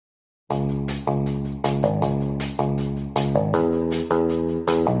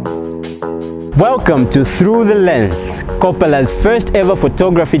Welcome to Through the Lens, Kopala's first ever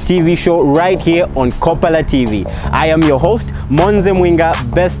photography TV show right here on Kopala TV. I am your host, Monze Mwinga,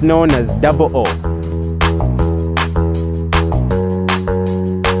 best known as Double O.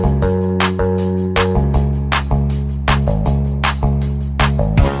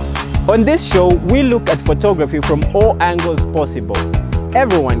 On this show, we look at photography from all angles possible.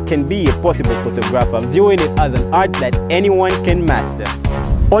 Everyone can be a possible photographer, viewing it as an art that anyone can master.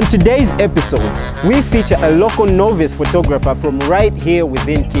 On today's episode, we feature a local novice photographer from right here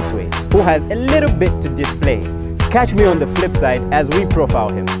within Kitwe, who has a little bit to display. Catch me on the flip side as we profile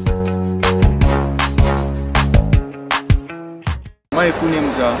him. My full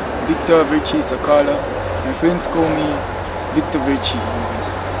names are Victor Verchy Sakala. My friends call me Victor Verchy.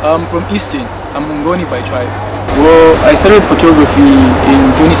 I'm from Eastern. I'm Mungoni by tribe. Well, I started photography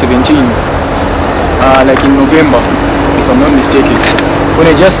in 2017, like in November, if I'm not mistaken, when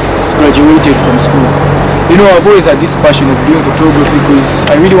I just graduated from school. You know, I've always had this passion of doing photography because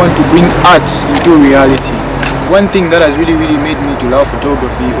I really want to bring art into reality. One thing that has really made me to love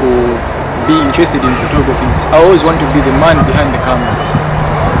photography or be interested in photography is I always want to be the man behind the camera.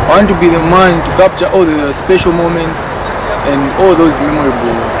 I want to be the man to capture all the special moments and all those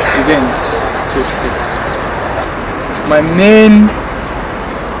memorable events, so to say. My main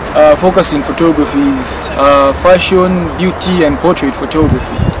focus in photography is fashion, beauty and portrait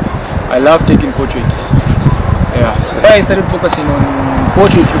photography. I love taking portraits. Yeah. Why I started focusing on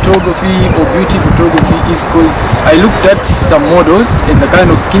portrait photography or beauty photography is because I looked at some models and the kind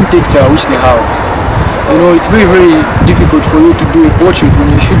of skin texture which they have. You know, it's very difficult for you to do a portrait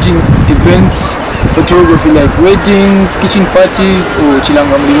when you're shooting events photography like weddings, kitchen parties or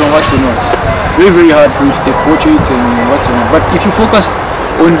chilangamlilo, what's not. It's very hard for you to take portraits and what's not. But if you focus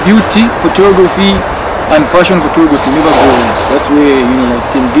on beauty photography and fashion photography, never go wrong. That's where you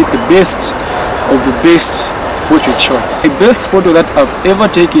can get the best of the best portrait shots. The best photo that I've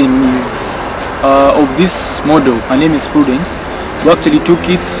ever taken is of this model. Her name is Prudence. We actually took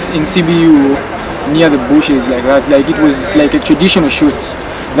it in CBU near the bushes like that. Like it was like a traditional shoot.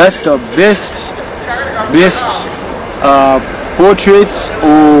 That's the best portraits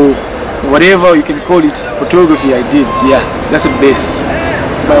or whatever you can call it photography I did. Yeah, that's the best.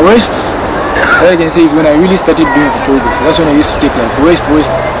 My worst, what I can say, is when I really started doing photography. That's when I used to take like worst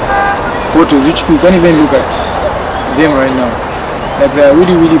photos, which you can't even look at them right now. Like they are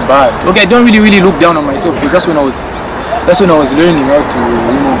really bad. Okay, I don't really look down on myself because that's when I was learning how to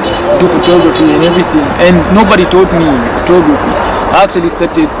do photography and everything. And nobody taught me photography. I actually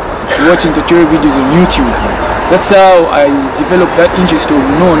started watching tutorial videos on YouTube. That's how I developed that interest of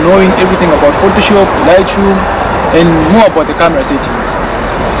knowing everything about Photoshop, Lightroom, and more about the camera settings.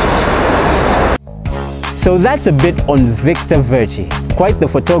 So that's a bit on Victor Verchy. Quite the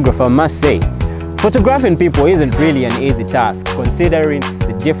photographer, I must say. Photographing people isn't really an easy task, considering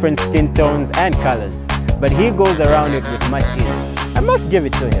the different skin tones and colors. But he goes around it with much ease. I must give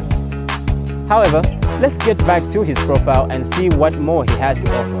it to him. However, let's get back to his profile and see what more he has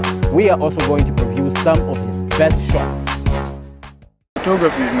to offer. We are also going to preview some of his best shots.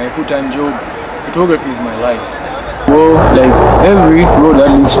 Photography is my full-time job. Photography is my life. Well, like every road that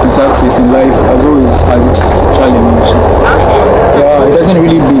leads to success in life has always has its challenge. Yeah, it hasn't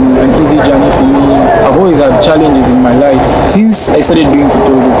really been an easy journey for me. I've always had challenges in my life since I started doing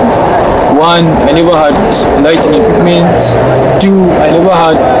photography. One, I never had lighting equipment. Two, I never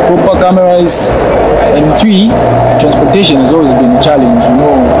had proper cameras. And three, transportation has always been a challenge. You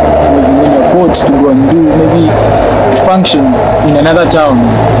know, when you're called to go and do maybe a function in another town,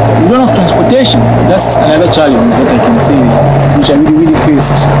 you don't have transportation. That's another challenge that I can say, which I really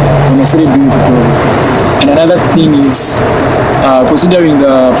faced when I started doing photography. And another thing is, considering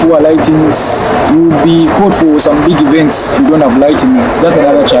the poor lightings, you would be called for some big events, you don't have lightings. That's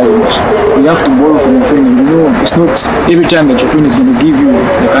another challenge. You have to borrow from your friend, and you know it's not every time that your friend is going to give you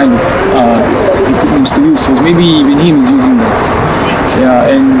the kind of equipment to use, because maybe even him is using that.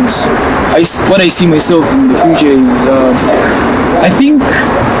 Yeah, and what I see myself in the future is, I think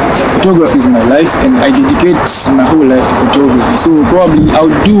photography is my life, and I dedicate my whole life to photography. So probably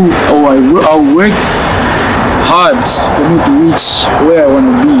I'll work hard for me to reach where I want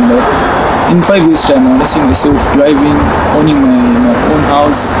to be. Like in 5 years' time, I want to see myself driving, owning my own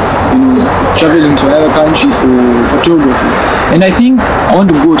house, traveling to another country for photography. And I think I want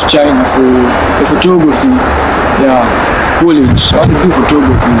to go to China for photography. Yeah, college. I want to do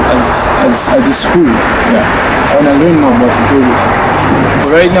photography as a school. Yeah, I want to learn more about photography.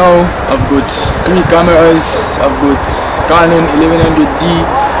 But right now, I've got 3 cameras. I've got Canon 1100D.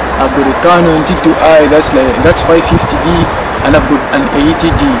 I've got a Canon T2i. That's 550D. and I've got an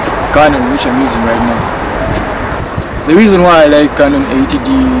 80D Canon which I'm using right now. The reason why I like Canon 80D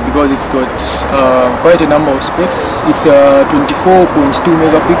because it's got quite a number of specs. It's 24.2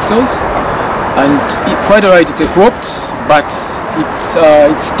 megapixels, and quite alright. It's a cropped, but it's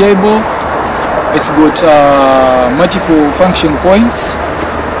stable. It's got multiple function points,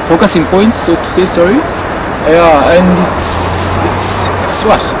 focusing points, so to say. Sorry. Yeah, and it's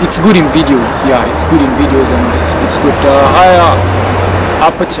what? It's good in videos. Yeah, it's good in videos, and it's got higher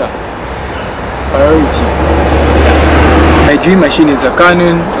aperture priority. My dream machine is a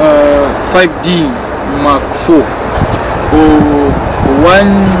Canon 5D Mark IV or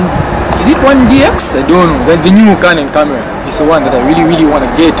 1. Is it 1DX? I don't know. The new Canon camera is the one that I really want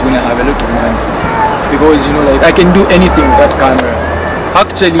to get when I have a lot of money, because you know, like, I can do anything with that camera.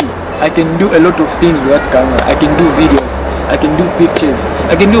 Actually, I can do a lot of things with that camera. I can do videos, I can do pictures,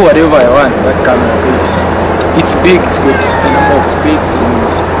 I can do whatever I want with that camera because it's big, it's got a number of specs, and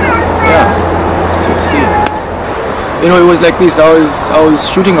yeah, so to say. You know, it was like this. I was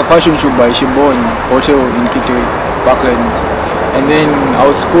shooting a fashion shoot by Shibon Hotel in Kitwe, Parkland, and then I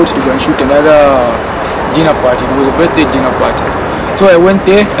was called to go and shoot another dinner party. It was a birthday dinner party. So I went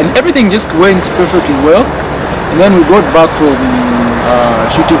there, and everything just went perfectly well. And then we got back from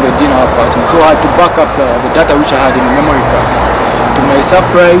shooting the dinner party, so I had to back up the data which I had in the memory card. To my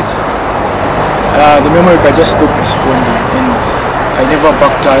surprise, the memory card just stopped responding, and I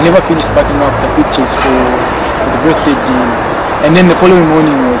never finished backing up the pictures for the birthday dinner. And then the following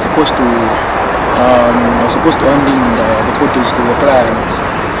morning I was supposed to hand in the footage to the client.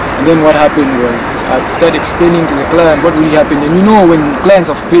 And then what happened was I started explaining to the client what really happened. And you know, when clients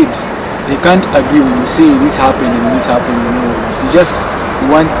have paid, they can't agree when you say this happened and this happened. You know, they just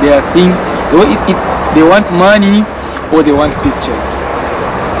want their thing. They want money or they want pictures.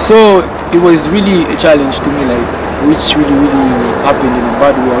 So it was really a challenge to me, like, which really happened in a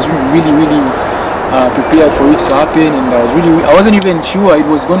bad way. I was really prepared for it to happen, and I wasn't even sure it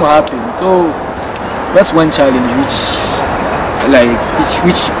was going to happen. So that's one challenge which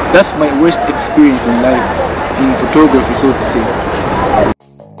that's my worst experience in life in photography, so to say.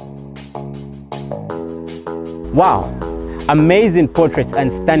 Wow, amazing portraits and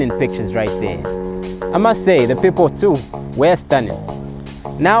stunning pictures right there. I must say, the people too were stunning.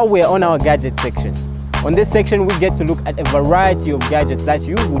 Now we're on our gadget section. On this section, we get to look at a variety of gadgets that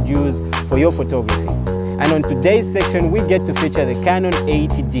you would use for your photography. And on today's section, we get to feature the Canon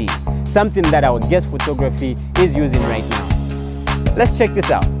 80D, something that our guest photography is using right now. Let's check this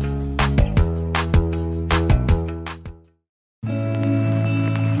out.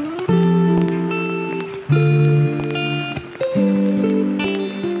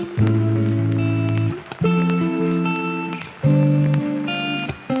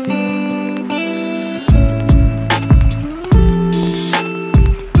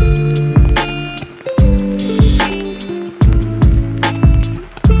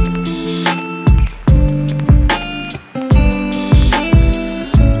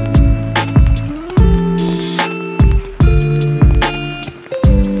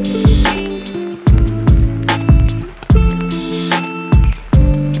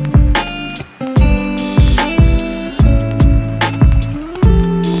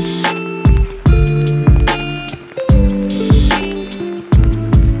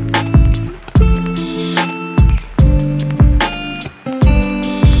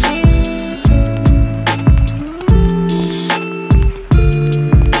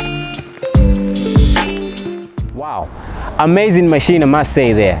 Wow, amazing machine, I must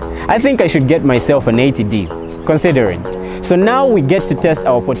say there. I think I should get myself an 80D, considering. So now we get to test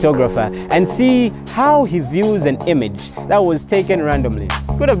our photographer and see how he views an image that was taken randomly.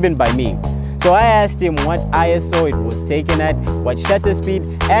 Could have been by me. So I asked him what ISO it was taken at, what shutter speed,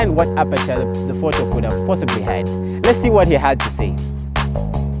 and what aperture the photo could have possibly had. Let's see what he had to say.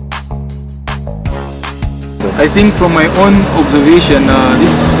 I think from my own observation,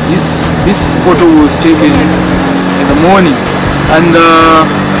 this photo was taken in the morning, and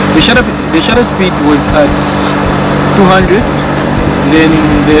the shutter speed was at 200. Then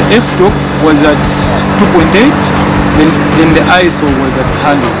the f-stop was at 2.8. Then the ISO was at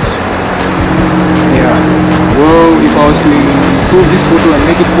 100. Yeah. Well, if I was to improve this photo and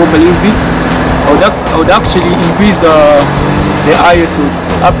make it pop a little bit, I would actually increase the ISO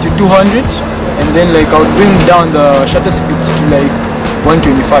up to 200. And then like I would bring down the shutter speed to like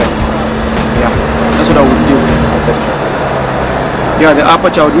 125. Yeah, that's what I would do. Yeah, the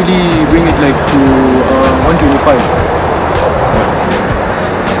aperture I would really bring it like to 125.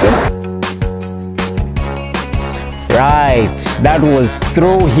 Right, that was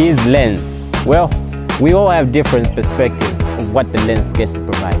through his lens. Well, we all have different perspectives what the lens gets to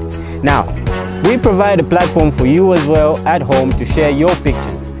provide. Now, we provide a platform for you as well at home to share your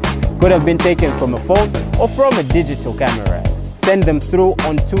pictures. Could have been taken from a phone or from a digital camera. Send them through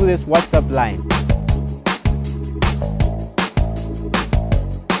onto this WhatsApp line.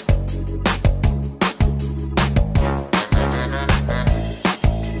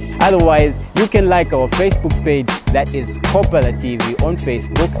 Otherwise, you can like our Facebook page, that is Kopala TV on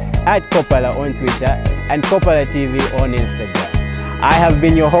Facebook, at Kopala on Twitter, and Kopala TV on Instagram. I have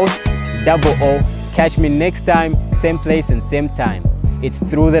been your host, Double O. Catch me next time, same place and same time. It's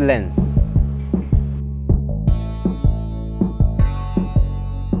Through the Lens.